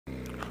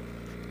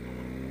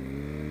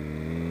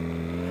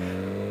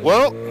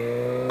Well,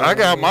 I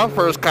got my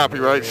first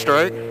copyright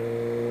strike,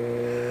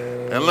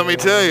 and let me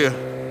tell you,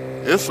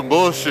 it's some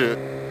bullshit.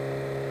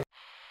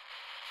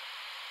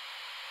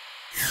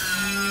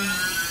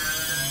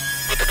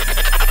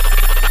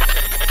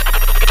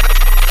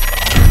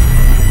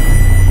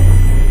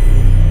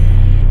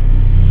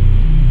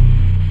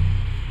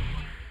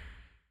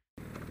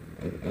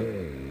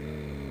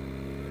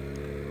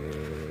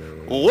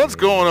 What's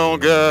going on,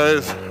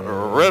 guys?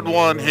 Red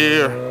One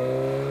here,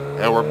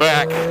 and we're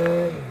back.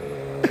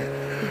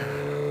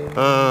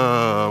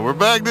 We're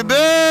back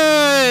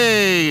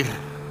today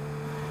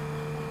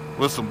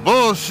with some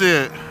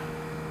bullshit.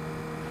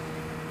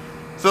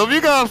 So if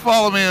you guys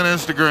follow me on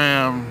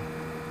Instagram,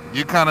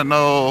 you kind of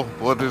know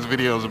what this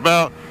video is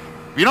about.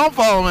 If you don't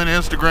follow me on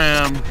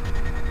Instagram,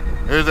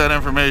 here's that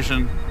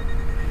information.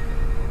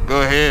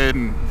 Go ahead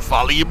and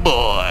follow your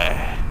boy.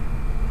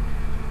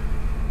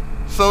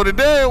 So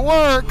today at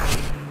work,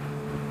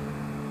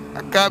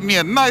 I got me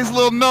a nice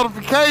little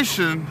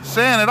notification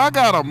saying that I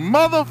got a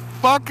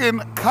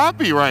motherfucking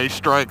copyright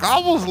strike. I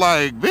was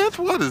like, bitch,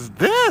 what is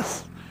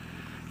this?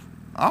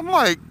 I'm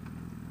like,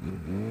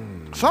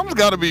 something's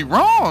got to be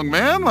wrong,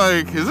 man.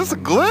 Like, is this a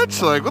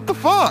glitch? Like, what the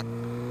fuck?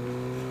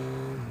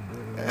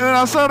 And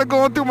I started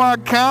going through my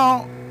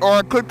account, or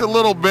I clicked the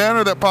little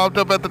banner that popped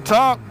up at the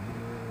top.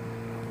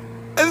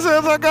 It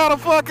says I got a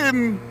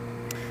fucking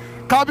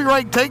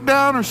copyright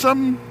takedown or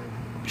some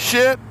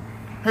shit.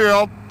 Here,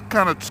 I'll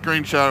kind of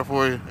screenshot it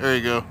for you. There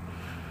you go.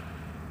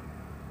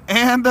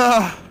 And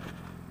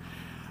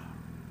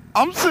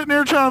I'm sitting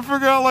here trying to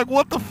figure out, like,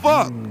 what the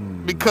fuck,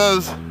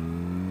 because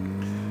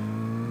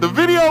the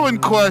video in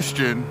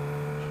question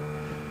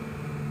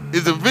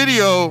is a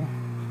video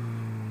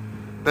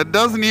that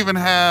doesn't even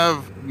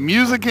have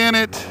music in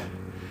it.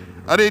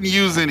 I didn't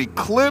use any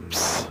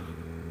clips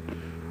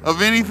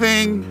of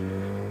anything.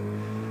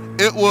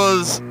 It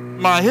was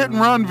my hit and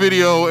run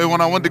video, and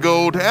when I went to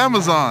go to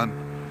Amazon.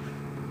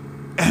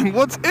 And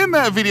what's in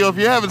that video, if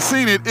you haven't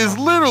seen it, is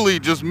literally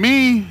just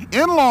me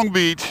in Long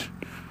Beach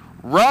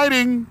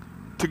riding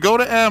to go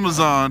to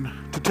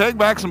Amazon to take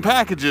back some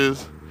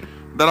packages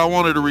that I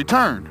wanted to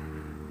return.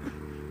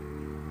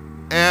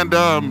 And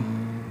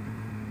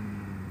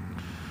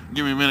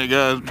give me a minute,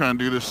 guys. I'm trying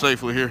to do this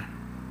safely here,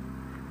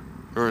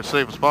 or as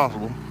safe as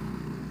possible.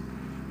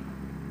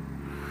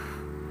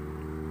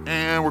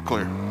 And we're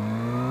clear.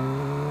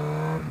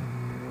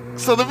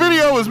 So the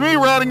video is me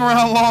riding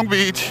around Long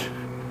Beach,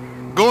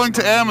 going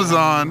to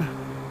Amazon,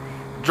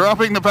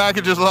 dropping the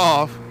packages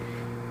off,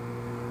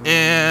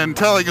 and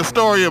telling a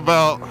story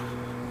about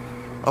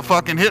a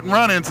fucking hit and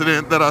run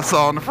incident that I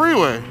saw on the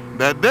freeway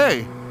that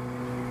day.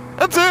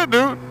 That's it,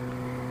 dude.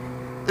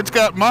 It's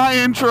got my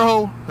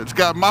intro, it's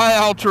got my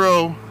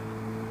outro,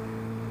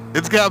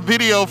 it's got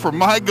video from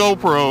my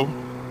GoPro,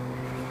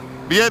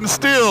 but yet and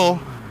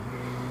still,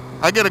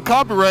 I get a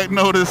copyright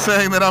notice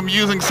saying that I'm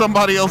using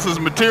somebody else's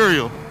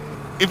material.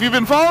 If you've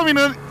been following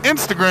me on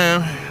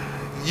Instagram,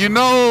 you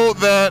know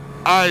that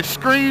I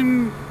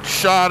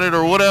screenshotted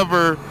or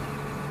whatever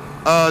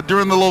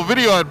during the little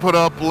video I'd put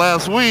up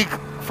last week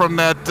from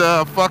that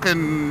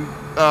fucking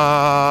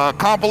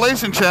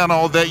compilation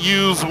channel that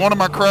used one of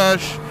my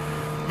crash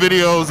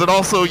videos. It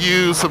also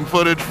used some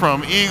footage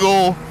from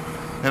Eagle,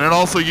 and it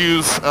also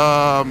used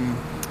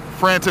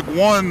Frantic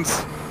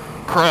One's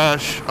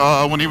crash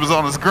when he was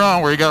on his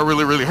ground where he got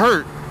really, really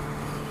hurt.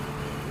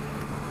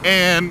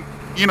 And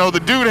you know, the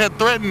dude had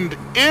threatened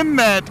in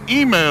that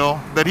email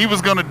that he was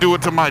going to do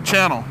it to my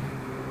channel.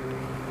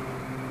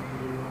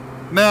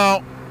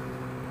 Now,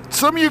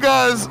 some of you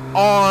guys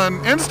on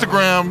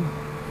Instagram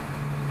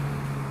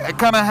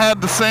kind of had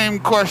the same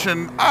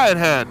question I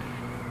had.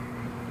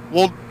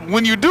 Well,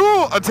 when you do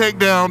a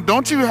takedown,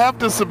 don't you have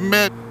to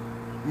submit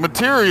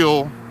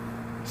material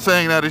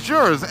saying that it's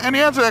yours? And the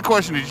answer to that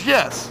question is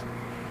yes.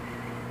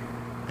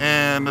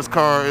 And this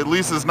car at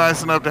least is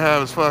nice enough to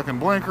have his fucking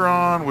blinker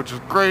on, which is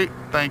great.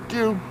 Thank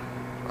you.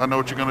 I know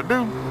what you're gonna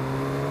do.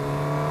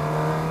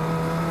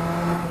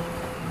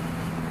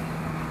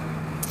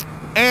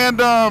 And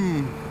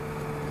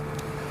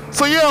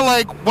so yeah,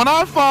 like when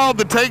I filed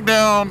the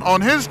takedown on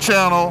his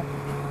channel,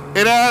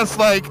 it asks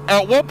like,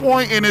 at what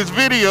point in his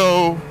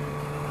video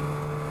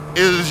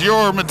is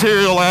your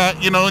material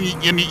at, you know, and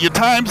you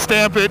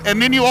timestamp it,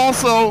 and then you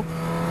also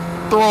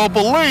throw up a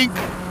link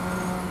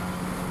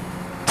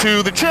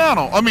to the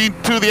channel. I mean,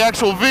 to the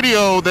actual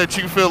video that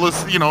you feel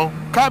is, you know,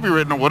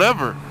 copywritten or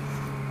whatever.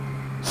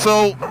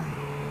 So,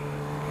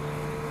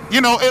 you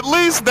know, at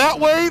least that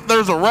way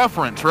there's a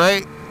reference,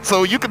 right?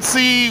 So you can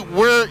see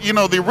where, you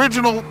know, the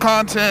original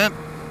content,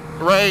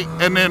 right?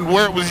 And then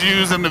where it was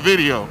used in the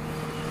video.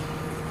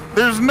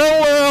 There's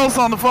nowhere else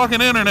on the fucking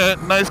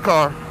internet, nice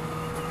car.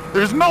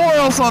 There's nowhere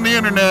else on the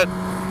internet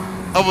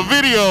of a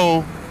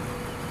video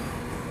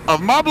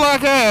of my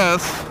black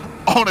ass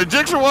on a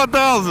Gixxer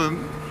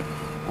 1000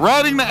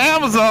 riding to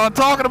Amazon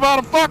talking about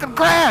a fucking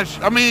crash.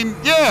 I mean,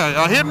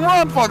 yeah, a hit and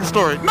run fucking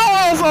story.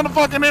 Nowhere else on the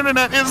fucking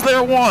internet is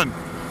there one.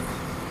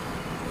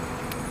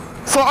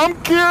 So I'm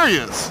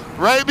curious,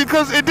 right?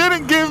 Because it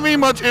didn't give me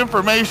much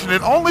information.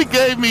 It only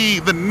gave me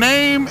the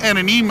name and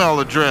an email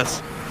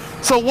address.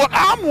 So what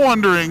I'm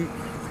wondering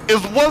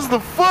is, was the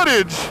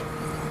footage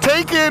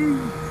taken,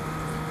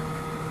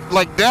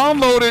 like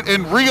downloaded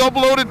and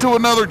re-uploaded to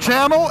another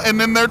channel, and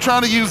then they're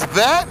trying to use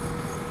that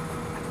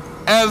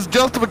as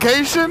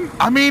justification?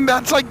 I mean,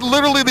 that's like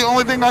literally the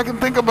only thing I can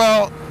think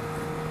about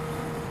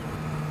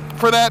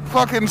for that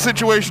fucking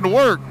situation to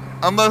work,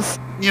 unless,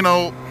 you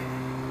know,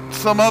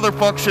 some other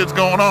fuck shit's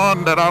going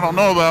on that I don't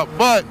know about.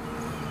 But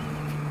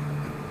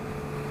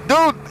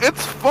dude,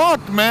 it's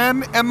fucked,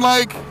 man. And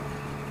like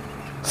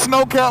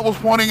Snowcat was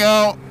pointing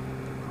out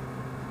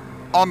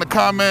on the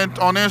comment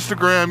on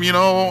Instagram, you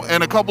know,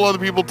 and a couple other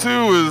people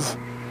too, is,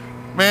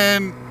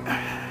 man,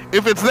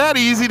 if it's that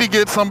easy to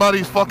get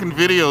somebody's fucking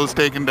videos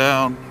taken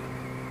down,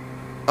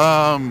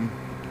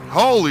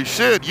 holy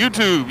shit,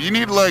 YouTube, you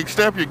need to like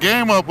step your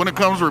game up when it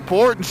comes to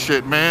reporting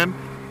shit, man.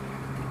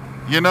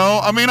 You know,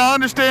 I mean, I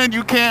understand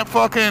you can't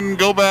fucking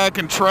go back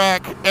and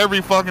track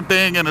every fucking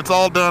thing and it's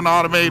all done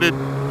automated,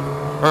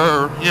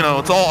 or, you know,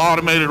 it's all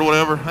automated or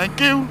whatever. Thank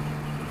you.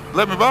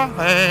 Let me by.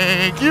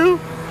 Thank you.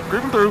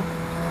 Creeping through.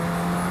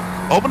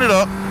 Open it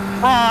up.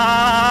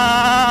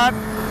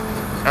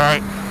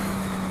 Alright.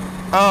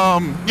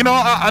 You know,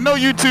 I know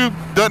YouTube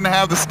doesn't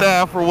have the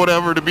staff or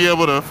whatever to be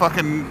able to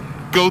fucking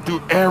go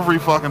through every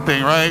fucking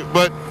thing, right?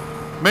 But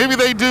maybe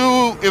they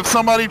do if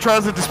somebody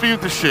tries to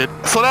dispute the shit.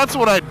 So that's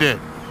what I did.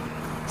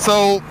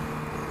 So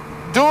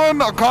doing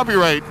a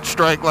copyright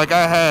strike like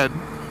I had,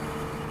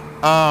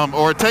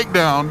 or a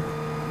takedown,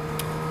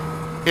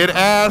 it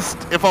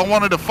asked if I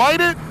wanted to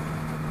fight it,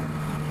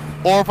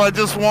 or if I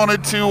just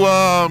wanted to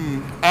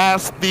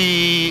ask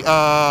the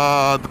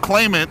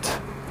claimant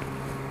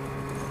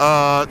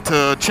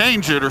to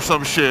change it or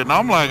some shit. And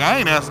I'm like, I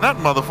ain't asking that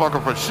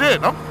motherfucker for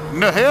shit.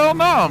 Hell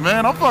no,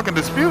 man. I'm fucking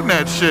disputing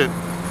that shit.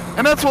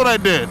 And that's what I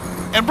did.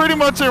 And pretty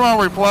much in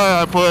my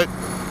reply I put,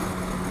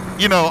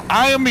 you know,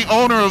 I am the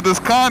owner of this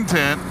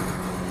content.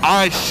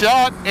 I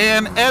shot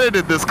and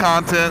edited this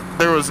content.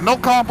 There was no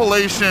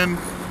compilation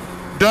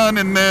done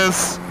in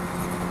this.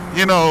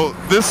 You know,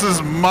 this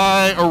is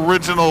my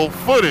original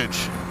footage.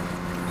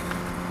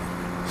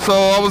 So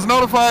I was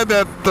notified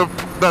that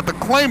the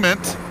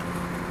claimant,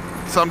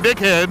 some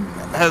dickhead,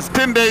 has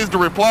 10 days to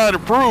reply to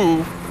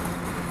prove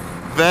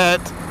that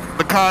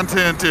the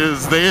content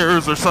is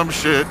theirs or some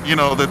shit, you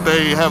know, that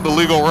they have the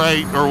legal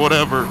right or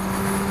whatever.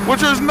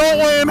 Which there's no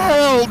way in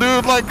hell,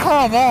 dude. Like,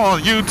 come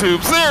on,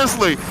 YouTube.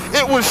 Seriously,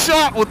 it was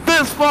shot with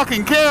this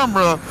fucking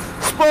camera,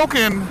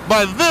 spoken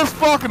by this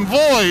fucking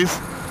voice,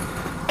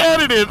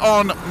 edited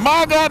on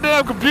my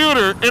goddamn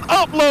computer, and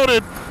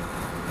uploaded.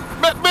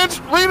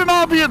 Bitch, read an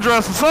IP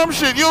address or some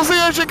shit. You'll see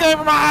that shit came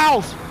from my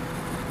house.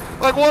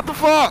 Like, what the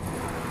fuck?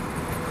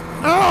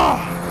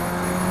 Ugh.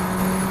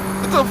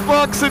 It's a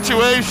fuck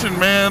situation,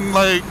 man.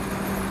 Like,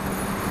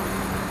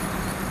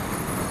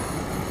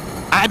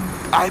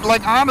 I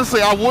like, honestly,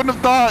 I wouldn't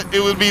have thought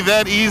it would be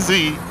that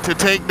easy to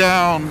take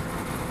down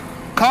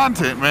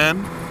content,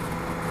 man.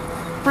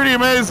 Pretty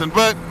amazing.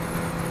 But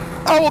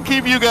I will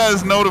keep you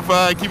guys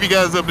notified, keep you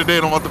guys up to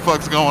date on what the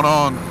fuck's going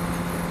on.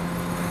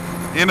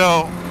 You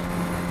know,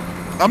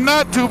 I'm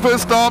not too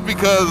pissed off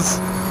because,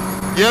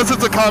 yes,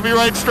 it's a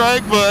copyright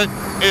strike, but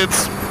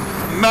it's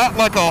not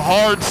like a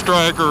hard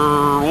strike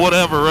or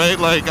whatever, right?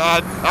 Like,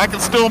 I can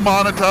still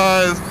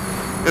monetize.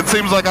 It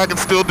seems like I can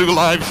still do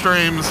live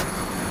streams.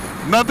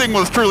 Nothing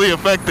was truly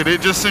affected.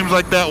 It just seems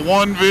like that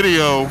one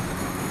video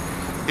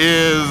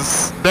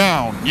is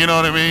down, you know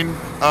what I mean?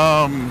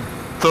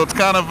 So it's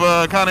kind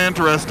of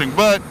interesting.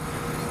 But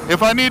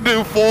if I need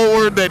to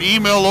forward that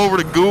email over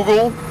to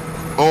Google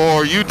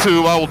or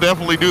YouTube, I will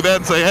definitely do that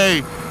and say,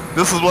 hey,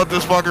 this is what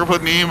this fucker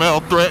put in the email,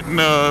 threaten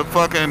to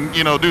fucking,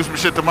 you know, do some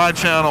shit to my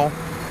channel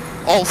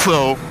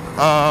also.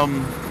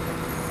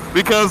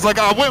 Because, like,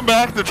 I went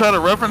back to try to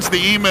reference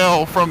the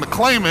email from the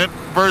claimant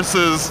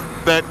versus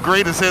that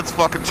Greatest Hits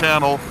fucking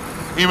channel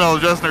email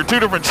address, and they're two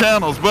different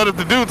channels. But if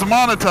the dude's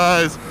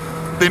monetized,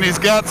 then he's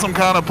got some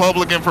kind of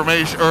public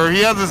information, or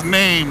he has his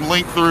name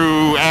linked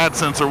through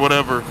AdSense or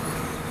whatever.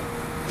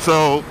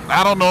 So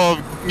I don't know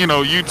if, you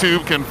know,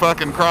 YouTube can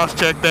fucking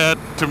cross-check that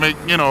to make,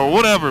 you know,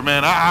 whatever,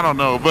 man. I don't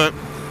know. But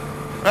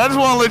I just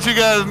want to let you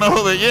guys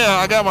know that, yeah,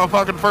 I got my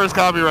fucking first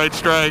copyright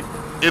strike.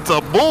 It's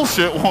a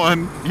bullshit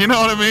one, you know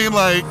what I mean?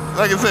 Like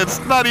I said, it's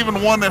not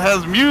even one that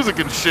has music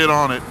and shit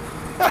on it.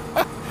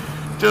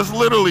 Just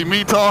literally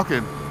me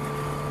talking.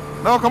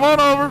 No, come on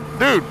over.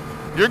 Dude,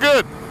 you're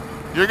good.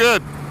 You're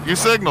good. You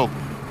signaled.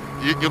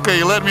 Okay,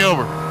 you let me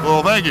over.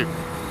 Well, thank you.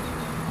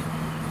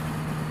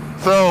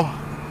 So,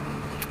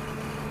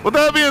 with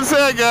that being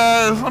said,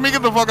 guys, let me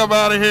get the fuck up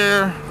out of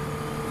here.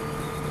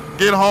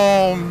 Get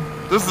home.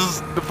 This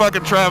is the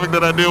fucking traffic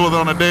that I deal with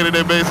on a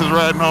day-to-day basis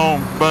riding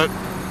home. But,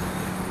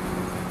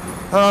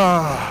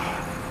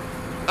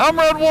 I'm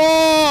Red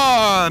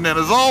One, and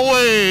as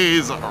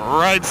always,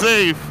 ride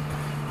safe.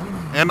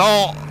 And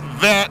all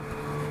that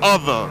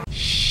other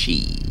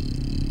shit.